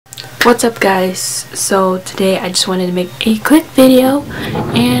What's up, guys? So today I just wanted to make a quick video,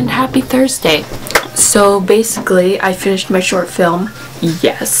 and happy Thursday. So basically I finished my short film.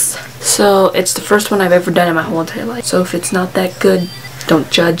 Yes, so it's the first one I've ever done in my whole entire life, so if it's not that good,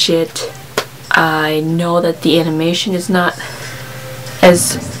 don't judge it. I know that the animation is not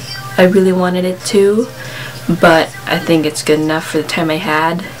as I really wanted it to, but I think it's good enough for the time I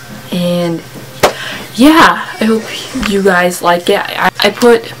had. And yeah, I hope you guys like it. I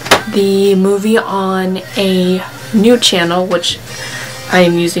put the movie on a new channel, which I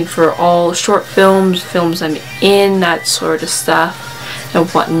am using for all short films, films I'm in, that sort of stuff and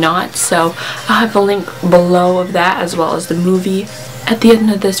whatnot. So I'll have a link below of that, as well as the movie at the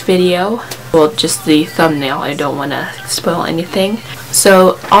end of this video. Well, just the thumbnail, I don't want to spoil anything.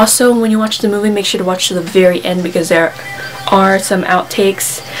 So also, when you watch the movie, make sure to watch to the very end, because there are some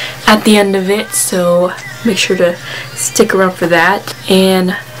outtakes at the end of it, so make sure to stick around for that.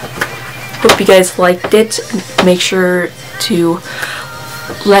 And hope you guys liked it. Make sure to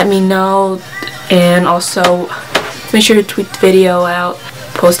let me know, and also make sure to tweet the video out,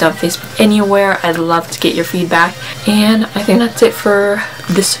 post on Facebook, anywhere. I'd love to get your feedback. And I think that's it for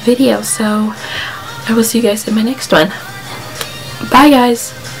this video, so I will see you guys in my next one. Bye,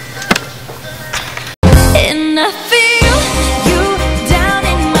 guys.